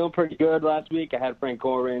 feeling pretty good last week. I had Frank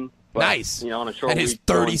Gore in. But, nice. On a short and his week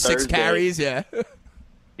 36 carries, yeah.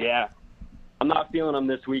 Yeah. I'm not feeling him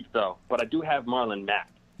this week, though, but I do have Marlon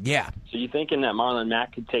Mack. Yeah. So you thinking that Marlon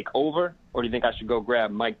Mack could take over, or do you think I should go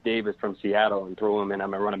grab Mike Davis from Seattle and throw him in?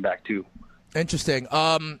 I'm a running back, too. Interesting.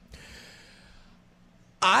 I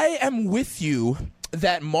am with you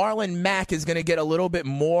that Marlon Mack is going to get a little bit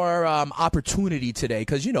more opportunity today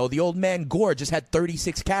because, the old man Gore just had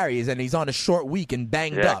 36 carries and he's on a short week and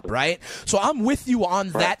banged up, right? So I'm with you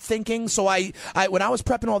on that thinking. So I when I was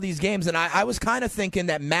prepping all these games, and I was kind of thinking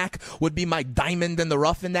that Mack would be my diamond in the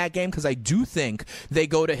rough in that game because I do think they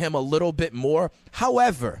go to him a little bit more.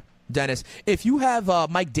 However, Dennis, if you have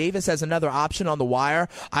Mike Davis as another option on the wire,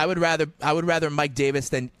 I would rather Mike Davis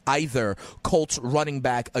than either Colts running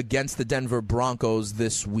back against the Denver Broncos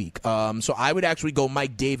this week. So I would actually go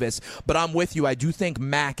Mike Davis, but I'm with you. I do think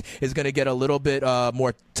Mack is going to get a little bit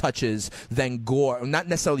more touches than Gore. Not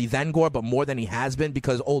necessarily than Gore, but more than he has been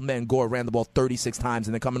because old man Gore ran the ball 36 times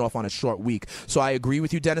and they're coming off on a short week. So I agree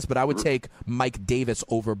with you, Dennis, but I would take Mike Davis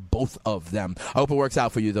over both of them. I hope it works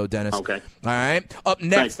out for you, though, Dennis. Okay. All right. Up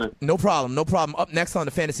next. Thanks, No problem. Up next on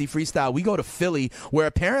the Fantasy Freestyle, we go to Philly, where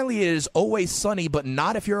apparently it is always sunny, but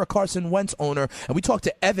not if you're a Carson Wentz owner. And we talk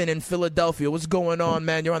to Evan in Philadelphia. What's going on,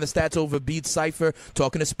 man? You're on the Stats Over Beats Cypher,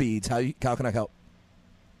 talking to Speeds. How can I help?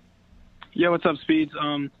 Yeah, what's up, Speeds?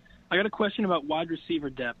 I got a question about wide receiver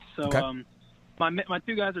depth. So, Okay. My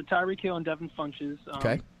two guys are Tyreek Hill and Devin Funches.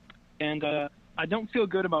 Okay. And I don't feel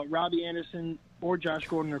good about Robbie Anderson or Josh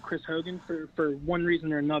Gordon or Chris Hogan for one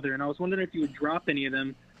reason or another. And I was wondering if you would drop any of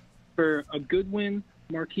them for a Goodwin,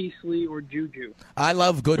 Marquise Lee, or Juju. I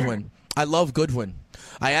love Goodwin.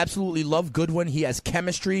 I absolutely love Goodwin. He has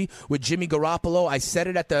chemistry with Jimmy Garoppolo. I said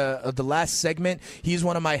it at the last segment. He's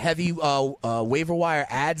one of my heavy waiver wire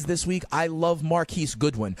ads this week. I love Marquise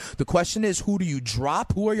Goodwin. The question is, who do you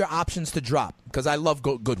drop? Who are your options to drop? Because I love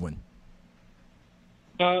Goodwin.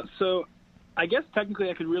 So I guess technically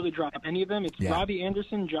I could really drop any of them. It's Robbie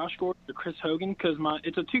Anderson, Josh Gordon, or Chris Hogan, because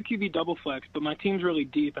it's a 2 QB double flex, but my team's really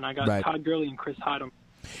deep, and I got Todd Gurley and Chris Hyden.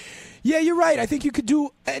 Yeah, you're right. I think you could do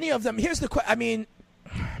any of them. Here's the question. I mean,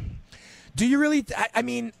 do you really? I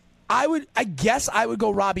mean, I guess I would go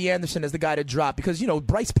Robbie Anderson as the guy to drop because,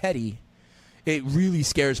 Bryce Petty, it really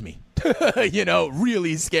scares me.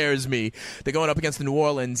 Really scares me. They're going up against the New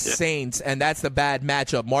Orleans Saints, and that's the bad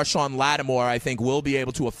matchup. Marshawn Lattimore, I think, will be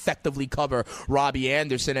able to effectively cover Robbie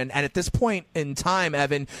Anderson. And at this point in time,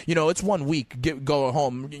 Evan, it's 1 week. Go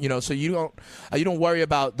home, so you don't worry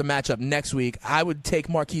about the matchup next week. I would take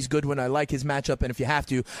Marquise Goodwin. I like his matchup, and if you have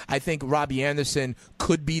to, I think Robbie Anderson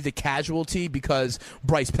could be the casualty because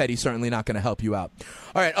Bryce Petty's certainly not going to help you out.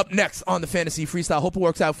 All right, up next on the Fantasy Freestyle. Hope it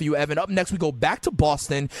works out for you, Evan. Up next, we go back to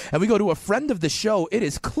Boston, and we go to a friend of the show. It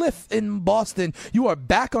is Cliff in Boston. You are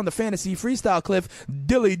back on the Fantasy Freestyle, Cliff.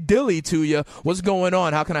 Dilly to you. What's going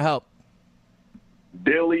on? How can I help?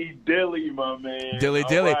 Dilly, my man. Dilly.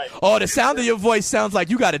 Right. Oh, the sound of your voice sounds like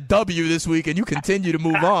you got a W this week, and you continue to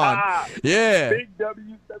move on. Yeah. Big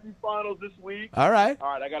W semifinals this week. All right.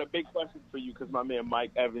 I got a big question for you because my man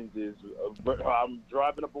Mike Evans is. I'm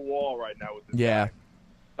driving up a wall right now with this. Yeah. Guy.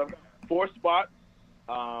 I've got 4 spots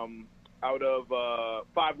out of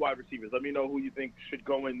 5 wide receivers. Let me know who you think should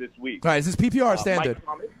go in this week. All right. Is this PPR or standard?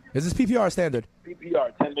 Is this PPR or standard?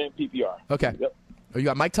 PPR, 10-man PPR. Okay. Yep. Oh, you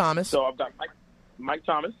got Mike Thomas. So I've got Mike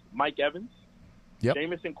Thomas, Mike Evans,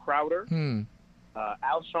 Jamison Crowder,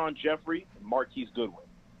 Alshon Jeffrey, and Marquise Goodwin.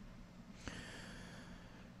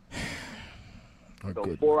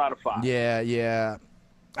 So 4 out of 5. Yeah.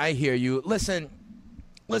 I hear you. Listen,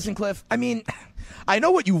 Cliff. I mean, I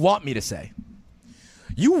know what you want me to say.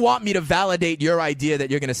 You want me to validate your idea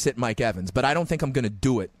that you're going to sit Mike Evans, but I don't think I'm going to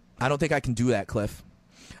do it. I don't think I can do that, Cliff.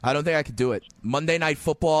 I don't think I could do it. Monday Night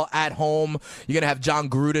Football at home. You're going to have John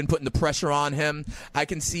Gruden putting the pressure on him. I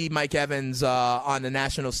can see Mike Evans on the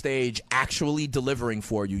national stage actually delivering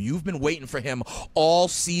for you. You've been waiting for him all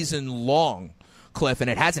season long, Cliff, and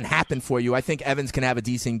it hasn't happened for you. I think Evans can have a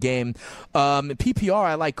decent game. PPR,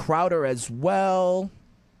 I like Crowder as well.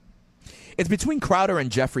 It's between Crowder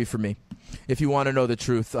and Jeffrey for me, if you want to know the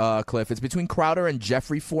truth, Cliff. It's between Crowder and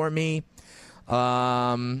Jeffrey for me.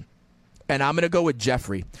 And I'm going to go with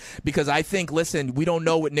Jeffrey because I think, listen, we don't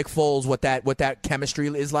know with Nick Foles what that chemistry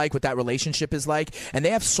is like, what that relationship is like. And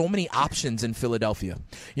they have so many options in Philadelphia.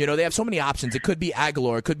 They have so many options. It could be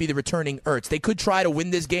Aguilar. It could be the returning Ertz. They could try to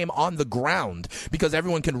win this game on the ground because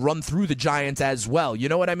everyone can run through the Giants as well. You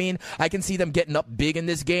know what I mean? I can see them getting up big in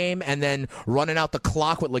this game and then running out the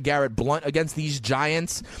clock with LeGarrette Blount against these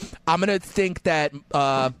Giants. I'm going to think that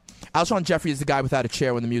Alshon Jeffrey is the guy without a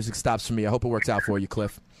chair when the music stops for me. I hope it works out for you,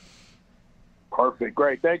 Cliff. Perfect.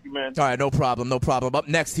 Great. Thank you, man. All right, no problem. Up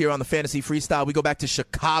next here on the Fantasy Freestyle, we go back to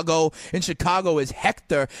Chicago. In Chicago is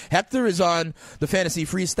Hector. Hector is on the Fantasy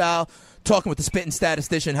Freestyle talking with the spitting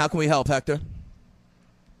statistician. How can we help, Hector?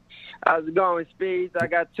 How's it going, Speeds? I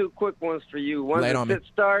got 2 quick ones for you. One's a sit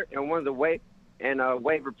start and one's a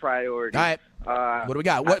waiver priority. All right. What do we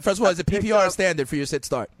got? First of all, is it PPR or standard for your sit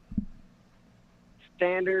start?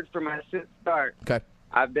 Standard for my sit start. Okay.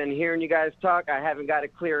 I've been hearing you guys talk. I haven't got a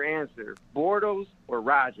clear answer. Bortles or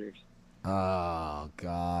Rodgers? Oh,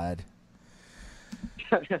 God.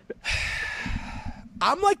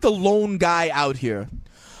 I'm like the lone guy out here.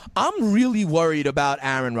 I'm really worried about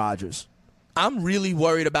Aaron Rodgers. I'm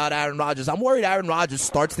worried Aaron Rodgers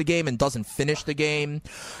starts the game and doesn't finish the game.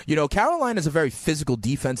 Carolina's a very physical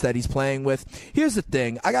defense that he's playing with. Here's the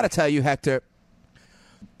thing. I got to tell you, Hector,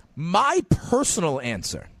 my personal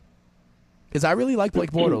answer is I really like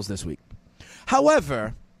Blake Bortles this week.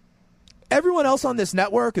 However, Everyone else on this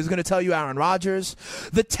network is going to tell you Aaron Rodgers.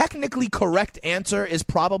 The technically correct answer is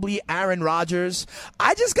probably Aaron Rodgers.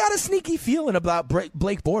 I just got a sneaky feeling about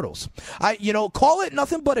Blake Bortles. Call it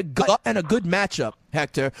nothing but a gut and a good matchup,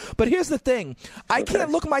 Hector. But here's the thing. I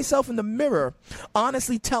can't look myself in the mirror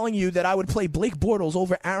honestly telling you that I would play Blake Bortles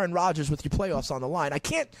over Aaron Rodgers with your playoffs on the line. I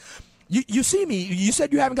can't. You see me. You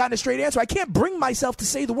said you haven't gotten a straight answer. I can't bring myself to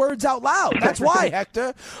say the words out loud. That's why,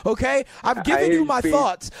 Hector. Okay? I've given you my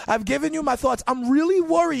thoughts. I'm really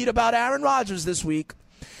worried about Aaron Rodgers this week.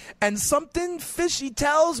 And something fishy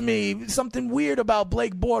tells me something weird about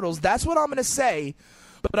Blake Bortles. That's what I'm going to say.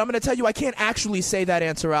 But I'm going to tell you I can't actually say that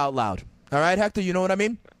answer out loud. All right, Hector? You know what I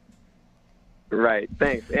mean? Right.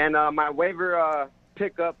 Thanks. And my waiver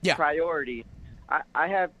pickup priority, I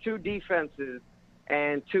have 2 defenses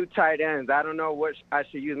and 2 tight ends. I don't know which I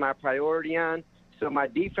should use my priority on. So my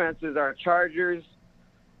defenses are Chargers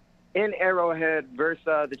in Arrowhead versus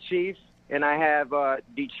the Chiefs, and I have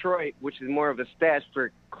Detroit, which is more of a stash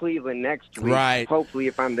for Cleveland next week. Right. Hopefully,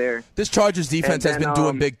 if I'm there. This Chargers defense has been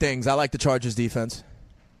doing big things. I like the Chargers defense.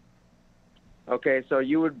 Okay, so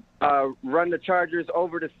you would run the Chargers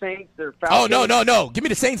over the Saints or Falcons? Oh, no. Give me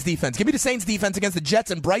the Saints defense. Give me the Saints defense against the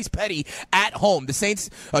Jets and Bryce Petty at home. The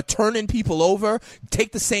Saints are turning people over.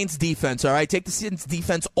 Take the Saints defense, all right? Take the Saints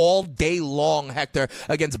defense all day long, Hector,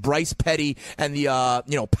 against Bryce Petty and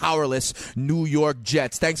the powerless New York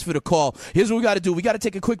Jets. Thanks for the call. Here's what we got to do. We got to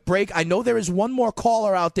take a quick break. I know there is one more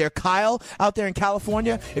caller out there, Kyle, out there in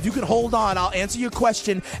California. If you can hold on, I'll answer your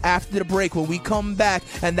question after the break when we come back,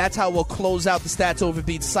 and that's how we'll close out the Stats Over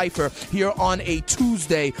Beats Cypher here on a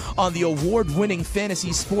Tuesday on the award-winning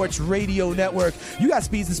Fantasy Sports Radio Network. You got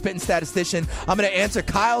Speeds and Spitting Statistician. I'm going to answer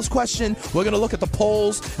Kyle's question. We're going to look at the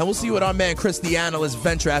polls, and we'll see what our man Chris the Analyst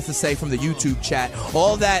Venture has to say from the YouTube chat.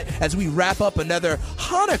 All that as we wrap up another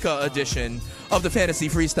Hanukkah edition of the Fantasy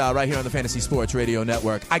Freestyle right here on the Fantasy Sports Radio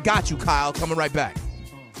Network. I got you, Kyle. Coming right back.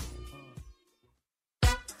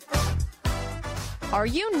 Are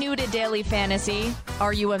you new to daily fantasy?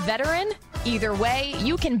 Are you a veteran? Either way,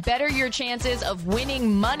 you can better your chances of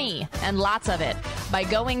winning money, and lots of it, by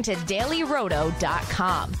going to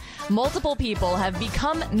dailyroto.com. Multiple people have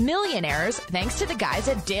become millionaires thanks to the guys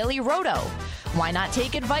at Daily Roto. Why not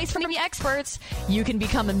take advice from the experts? You can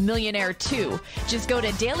become a millionaire too. Just go to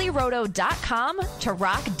dailyroto.com to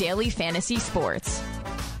rock daily fantasy sports.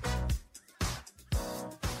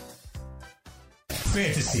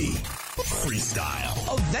 Fantasy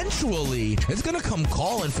Freestyle. Eventually, it's going to come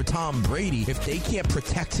calling for Tom Brady if they can't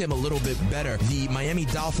protect him a little bit better. The Miami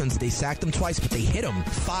Dolphins, they sacked him twice, but they hit him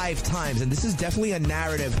 5 times. And this is definitely a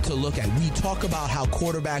narrative to look at. We talk about how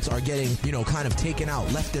quarterbacks are getting, kind of taken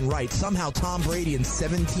out left and right. Somehow Tom Brady in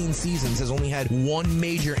 17 seasons has only had 1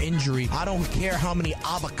 major injury. I don't care how many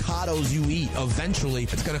avocados you eat. Eventually,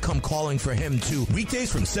 it's going to come calling for him too.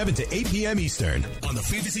 Weekdays from 7 to 8 p.m. Eastern on the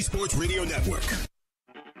Fantasy Sports Radio Network.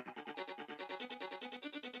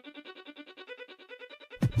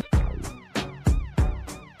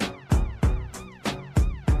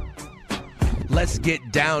 Let's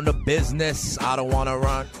get down to business. I don't want to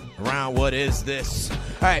run around. What is this? All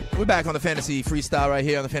right, we're back on the Fantasy Freestyle right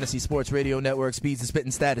here on the Fantasy Sports Radio Network. Speeds the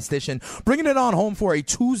Spitting Statistician. Bringing it on home for a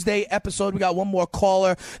Tuesday episode. We got one more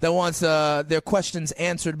caller that wants their questions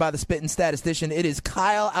answered by the Spitting Statistician. It is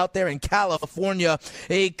Kyle out there in California.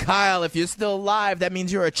 Hey, Kyle, if you're still alive, that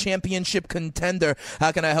means you're a championship contender.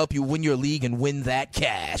 How can I help you win your league and win that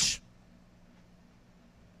cash?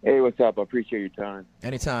 Hey, what's up? I appreciate your time.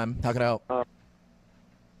 Anytime. How can I help?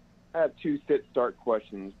 I have 2 sit-start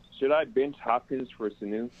questions. Should I bench Hopkins for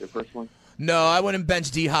Sanu, the first one? No, I wouldn't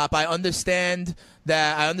bench D-Hop. I understand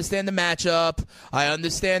that. I understand the matchup. I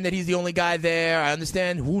understand that he's the only guy there. I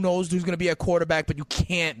understand who knows who's going to be a quarterback, but you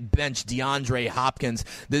can't bench DeAndre Hopkins.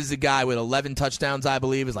 This is a guy with 11 touchdowns, I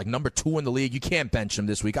believe, is like number 2 in the league. You can't bench him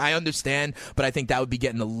this week. I understand, but I think that would be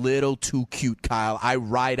getting a little too cute, Kyle. I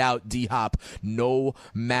ride out D-Hop no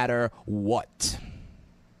matter what.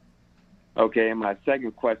 Okay, and my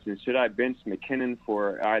second question, should I bench McKinnon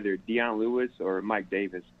for either Deion Lewis or Mike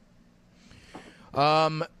Davis?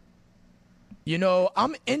 I'm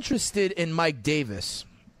interested in Mike Davis.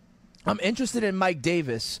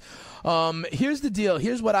 Here's the deal.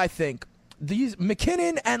 Here's what I think. These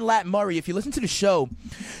McKinnon and Lat Murray, if you listen to the show,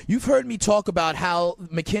 you've heard me talk about how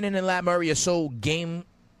McKinnon and Lat Murray are so game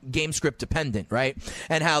game script dependent, right?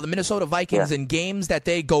 And how the Minnesota Vikings in games that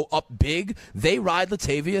they go up big, they ride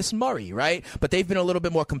Latavius Murray, right? But they've been a little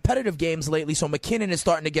bit more competitive games lately, so McKinnon is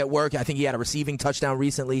starting to get work. I think he had a receiving touchdown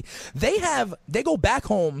recently. They go back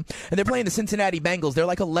home, and they're playing the Cincinnati Bengals. They're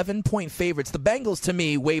like 11-point favorites. The Bengals, to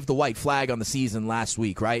me, waved the white flag on the season last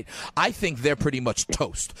week, right? I think they're pretty much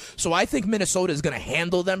toast. So I think Minnesota is going to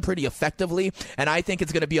handle them pretty effectively, and I think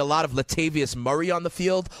it's going to be a lot of Latavius Murray on the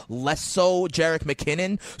field, less so Jerick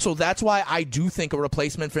McKinnon. So that's why I do think a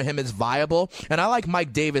replacement for him is viable. And I like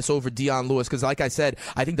Mike Davis over Dion Lewis because, like I said,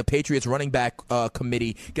 I think the Patriots running back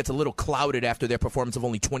committee gets a little clouded after their performance of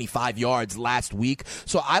only 25 yards last week.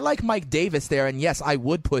 So I like Mike Davis there, and yes, I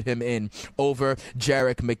would put him in over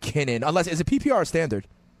Jerick McKinnon. Unless, is it PPR or standard?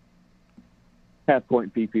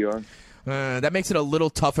 Half-point PPR. That makes it a little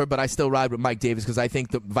tougher, but I still ride with Mike Davis because I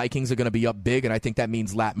think the Vikings are going to be up big, and I think that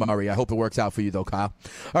means Lat Murray. I hope it works out for you, though, Kyle.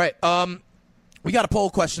 All right, we got a poll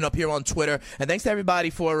question up here on Twitter, and thanks to everybody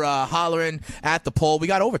for hollering at the poll. We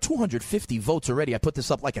got over 250 votes already. I put this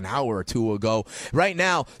up like an hour or two ago. Right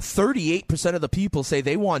now, 38% of the people say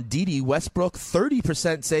they want Dede Westbrook.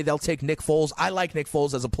 30% say they'll take Nick Foles. I like Nick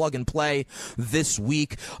Foles as a plug-and-play this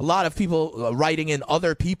week. A lot of people writing in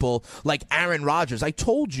other people like Aaron Rodgers. I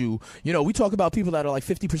told you, we talk about people that are like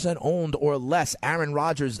 50% owned or less. Aaron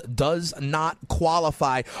Rodgers does not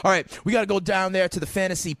qualify. All right, we got to go down there to the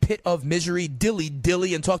fantasy pit of misery.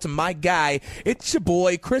 Dilly, and talk to my guy. It's your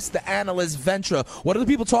boy, Chris, the analyst, Ventra. What are the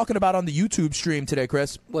people talking about on the YouTube stream today,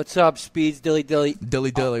 Chris? What's up, Speeds? Dilly.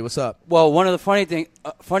 Dilly, what's up? Well, one of the funnier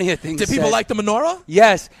things. Did people like the menorah?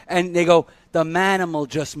 Yes, and they go, the manimal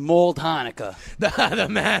just mauled Hanukkah. The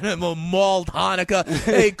manimal mauled Hanukkah.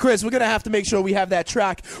 Hey, Chris, we're going to have to make sure we have that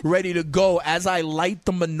track ready to go as I light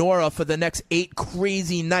the menorah for the next 8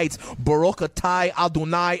 crazy nights. Baruch atah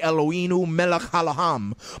Adonai Eloheinu melech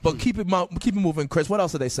haolam. But keep it moving, Chris. What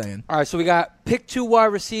else are they saying? All right, so we got pick 2 wide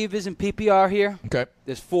receivers in PPR here. Okay.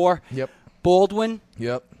 There's 4. Yep. Baldwin.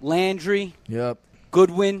 Yep. Landry. Yep.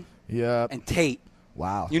 Goodwin. Yep. And Tate.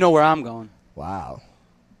 Wow. You know where I'm going. Wow.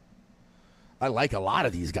 I like a lot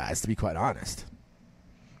of these guys, to be quite honest.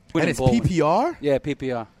 Goodwin and it's Baldwin. PPR? Yeah,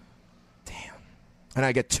 PPR. Damn. And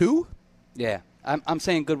I get 2? Yeah. I'm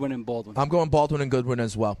saying Goodwin and Baldwin. I'm going Baldwin and Goodwin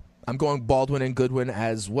as well. I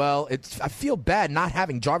feel bad not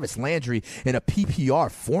having Jarvis Landry in a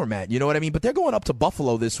PPR format. You know what I mean? But they're going up to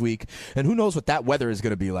Buffalo this week, and who knows what that weather is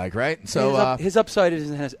going to be like, right? So his upside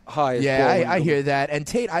isn't as high as Baldwin. I hear that. And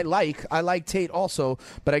Tate, I like Tate also,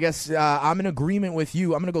 but I guess I'm in agreement with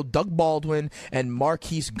you. I'm going to go Doug Baldwin and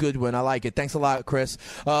Marquise Goodwin. I like it. Thanks a lot, Chris.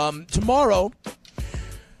 Tomorrow,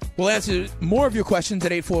 we'll answer more of your questions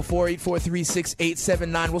at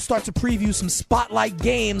 844-843-6879. We'll start to preview some spotlight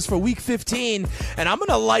games for Week 15, and I'm going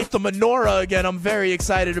to light the menorah again. I'm very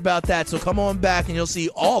excited about that, so come on back, and you'll see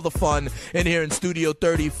all the fun in here in Studio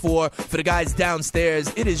 34. For the guys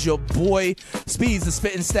downstairs, it is your boy, Speeds, the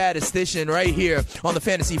Spittin' Statistician, right here on the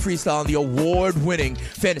Fantasy Freestyle on the award-winning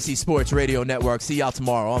Fantasy Sports Radio Network. See y'all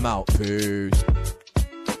tomorrow. I'm out. Peace.